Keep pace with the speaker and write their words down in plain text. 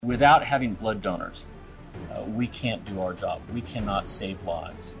Without having blood donors, we can't do our job. We cannot save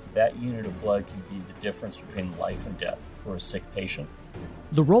lives. That unit of blood can be the difference between life and death for a sick patient.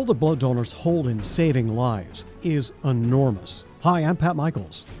 The role that blood donors hold in saving lives is enormous. Hi, I'm Pat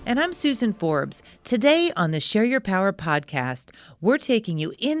Michaels. And I'm Susan Forbes. Today on the Share Your Power podcast, we're taking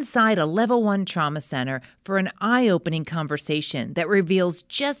you inside a Level 1 trauma center for an eye-opening conversation that reveals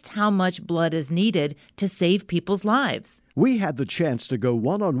just how much blood is needed to save people's lives. We had the chance to go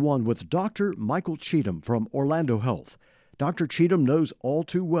one-on-one with Dr. Michael Cheatham from Orlando Health. Dr. Cheatham knows all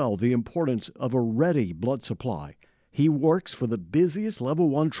too well the importance of a ready blood supply. He works for the busiest Level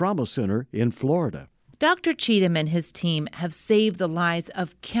 1 trauma center in Florida. Dr. Cheatham and his team have saved the lives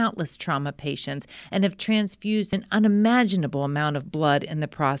of countless trauma patients and have transfused an unimaginable amount of blood in the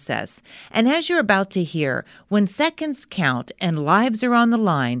process. And as you're about to hear, when seconds count and lives are on the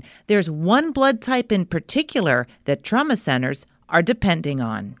line, there's one blood type in particular that trauma centers are depending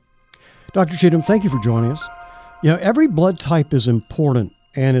on. Dr. Cheatham, thank you for joining us. Every blood type is important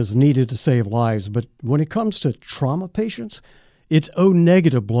and is needed to save lives, but when it comes to trauma patients, it's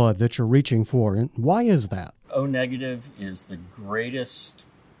O-negative blood that you're reaching for. And why is that? O-negative is the greatest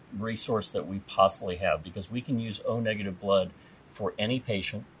resource that we possibly have because we can use O-negative blood for any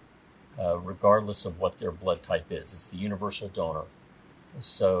patient, regardless of what their blood type is. It's the universal donor.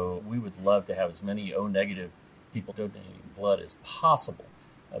 So we would love to have as many O-negative people donating blood as possible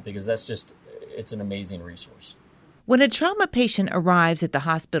because it's an amazing resource. When a trauma patient arrives at the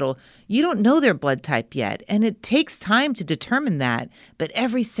hospital, you don't know their blood type yet, and it takes time to determine that. But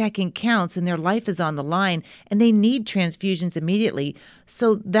every second counts, and their life is on the line, and they need transfusions immediately.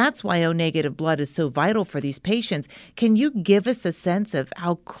 So that's why O-negative blood is so vital for these patients. Can you give us a sense of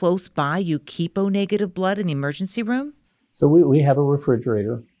how close by you keep O-negative blood in the emergency room? So we have a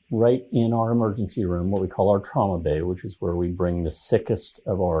refrigerator right in our emergency room, what we call our trauma bay, which is where we bring the sickest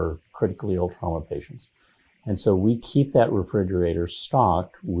of our critically ill trauma patients. And so we keep that refrigerator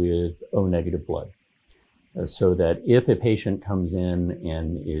stocked with O-negative blood so that if a patient comes in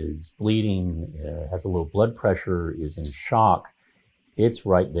and is bleeding, has a low blood pressure, is in shock, it's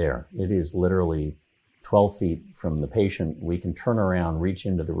right there. It is literally 12 feet from the patient. We can turn around, reach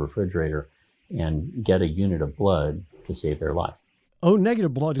into the refrigerator, and get a unit of blood to save their life.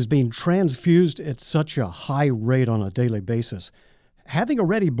 O-negative blood is being transfused at such a high rate on a daily basis. Having a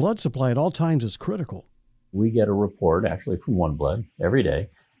ready blood supply at all times is critical. We get a report actually from OneBlood every day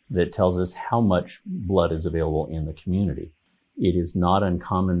that tells us how much blood is available in the community. It is not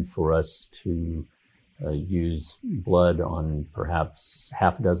uncommon for us to use blood on perhaps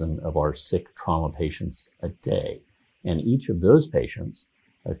half a dozen of our sick trauma patients a day. And each of those patients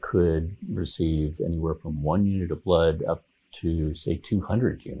could receive anywhere from 1 unit of blood up to, say,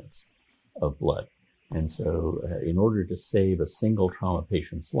 200 units of blood. And so in order to save a single trauma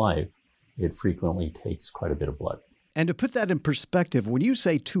patient's life, it frequently takes quite a bit of blood. And to put that in perspective, when you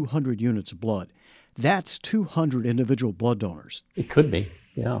say 200 units of blood, that's 200 individual blood donors. It could be,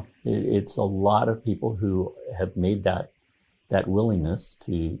 yeah. It's a lot of people who have made that willingness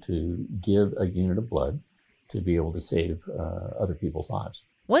to give a unit of blood to be able to save other people's lives.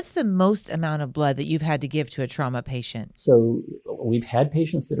 What's the most amount of blood that you've had to give to a trauma patient? So we've had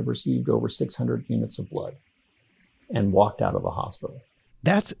patients that have received over 600 units of blood and walked out of the hospital.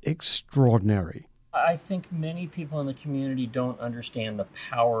 That's extraordinary. I think many people in the community don't understand the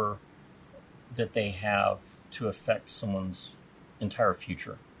power that they have to affect someone's entire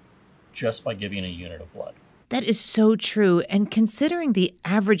future just by giving a unit of blood. That is so true. And considering the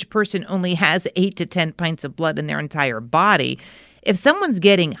average person only has 8 to 10 pints of blood in their entire body, if someone's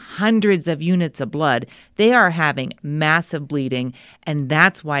getting hundreds of units of blood, they are having massive bleeding, and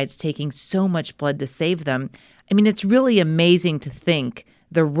that's why it's taking so much blood to save them. I mean, it's really amazing to think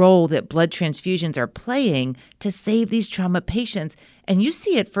the role that blood transfusions are playing to save these trauma patients. And you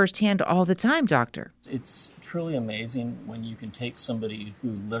see it firsthand all the time, doctor. It's truly amazing when you can take somebody who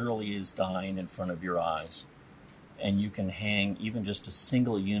literally is dying in front of your eyes and you can hang even just a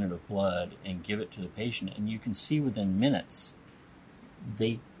single unit of blood and give it to the patient, and you can see within minutes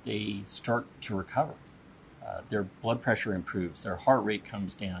they start to recover. Their blood pressure improves, their heart rate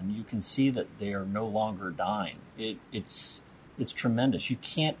comes down. You can see that they are no longer dying. It's tremendous. You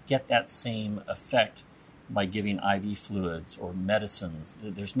can't get that same effect by giving IV fluids or medicines.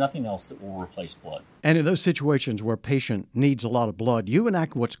 There's nothing else that will replace blood. And in those situations where a patient needs a lot of blood, you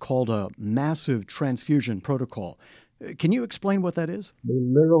enact what's called a massive transfusion protocol. Can you explain what that is? They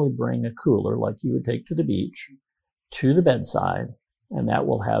literally bring a cooler like you would take to the beach to the bedside, and that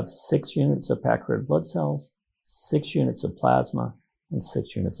will have 6 units of packed red blood cells, 6 units of plasma, and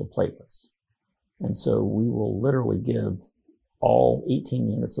 6 units of platelets. And so we will literally give all 18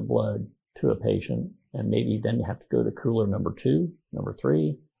 units of blood to a patient and maybe then have to go to cooler number 2, number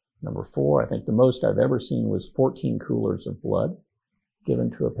 3, number 4. I think the most I've ever seen was 14 coolers of blood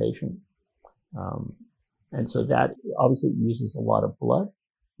given to a patient. And so that obviously uses a lot of blood,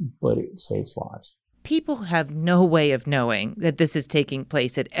 but it saves lives. People have no way of knowing that this is taking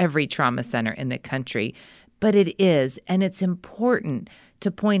place at every trauma center in the country, but it is, and it's important to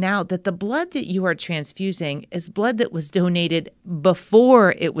point out that the blood that you are transfusing is blood that was donated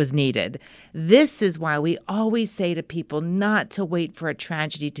before it was needed. This is why we always say to people not to wait for a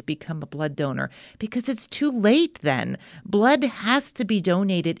tragedy to become a blood donor, because it's too late then. Blood has to be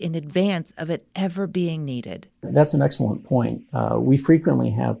donated in advance of it ever being needed. That's an excellent point. We frequently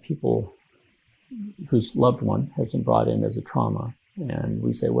have people whose loved one has been brought in as a trauma, and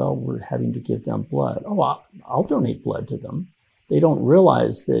we say, well, we're having to give them blood. Oh, I'll donate blood to them. They don't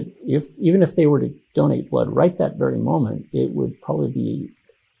realize that even if they were to donate blood right that very moment, it would probably be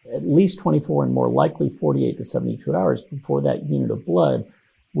at least 24 and more likely 48 to 72 hours before that unit of blood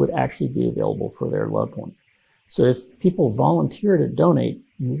would actually be available for their loved one. So if people volunteer to donate,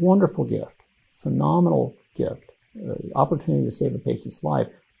 wonderful gift, phenomenal gift, opportunity to save a patient's life,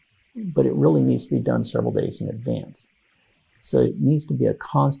 but it really needs to be done several days in advance. So it needs to be a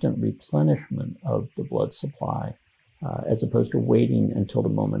constant replenishment of the blood supply as opposed to waiting until the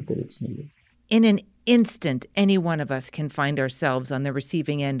moment that it's needed. In an instant, any one of us can find ourselves on the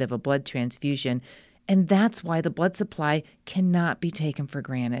receiving end of a blood transfusion, and that's why the blood supply cannot be taken for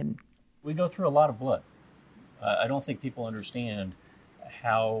granted. We go through a lot of blood. I don't think people understand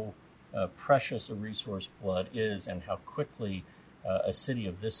how precious a resource blood is and how quickly a city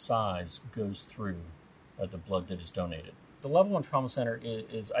of this size goes through the blood that is donated. The Level 1 Trauma Center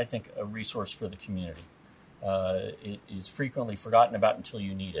is, I think, a resource for the community. It is frequently forgotten about until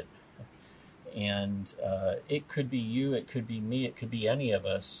you need it. And it could be you, it could be me, it could be any of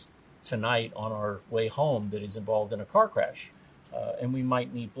us tonight on our way home that is involved in a car crash. And we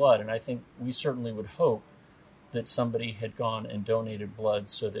might need blood. And I think we certainly would hope that somebody had gone and donated blood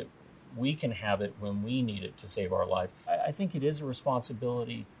so that we can have it when we need it to save our life. I think it is a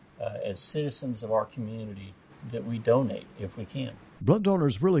responsibility as citizens of our community that we donate if we can. Blood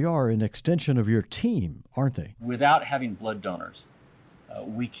donors really are an extension of your team, aren't they? Without having blood donors,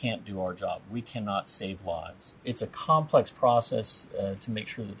 we can't do our job. We cannot save lives. It's a complex process to make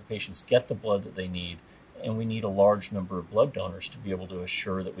sure that the patients get the blood that they need, and we need a large number of blood donors to be able to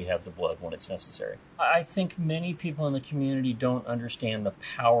assure that we have the blood when it's necessary. I think many people in the community don't understand the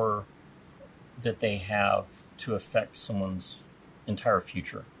power that they have to affect someone's entire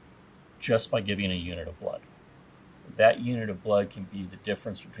future just by giving a unit of blood. That unit of blood can be the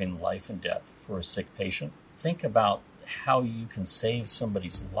difference between life and death for a sick patient. Think about how you can save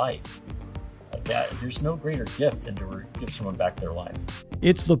somebody's life. There's no greater gift than to give someone back their life.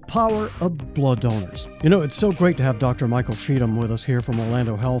 It's the power of blood donors. You know, it's so great to have Dr. Michael Cheatham with us here from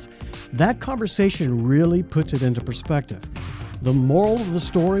Orlando Health. That conversation really puts it into perspective. The moral of the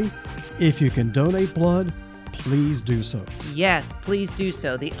story, if you can donate blood, please do so. Yes, please do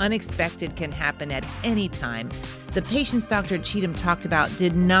so. The unexpected can happen at any time. The patients Dr. Cheatham talked about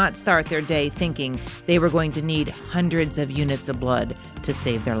did not start their day thinking they were going to need hundreds of units of blood to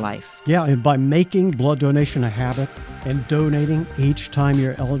save their life. Yeah, and by making blood donation a habit and donating each time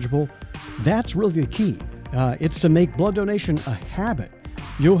you're eligible, that's really the key. It's to make blood donation a habit.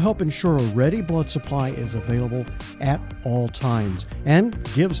 You'll help ensure a ready blood supply is available at all times and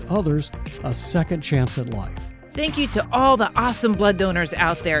gives others a second chance at life. Thank you to all the awesome blood donors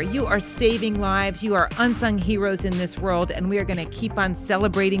out there. You are saving lives. You are unsung heroes in this world, and we are going to keep on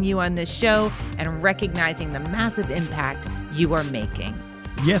celebrating you on this show and recognizing the massive impact you are making.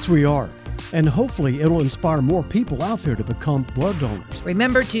 Yes, we are. And hopefully it'll inspire more people out there to become blood donors.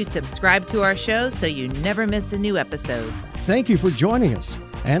 Remember to subscribe to our show so you never miss a new episode. Thank you for joining us,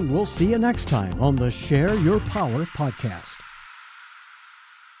 and we'll see you next time on the Share Your Power podcast.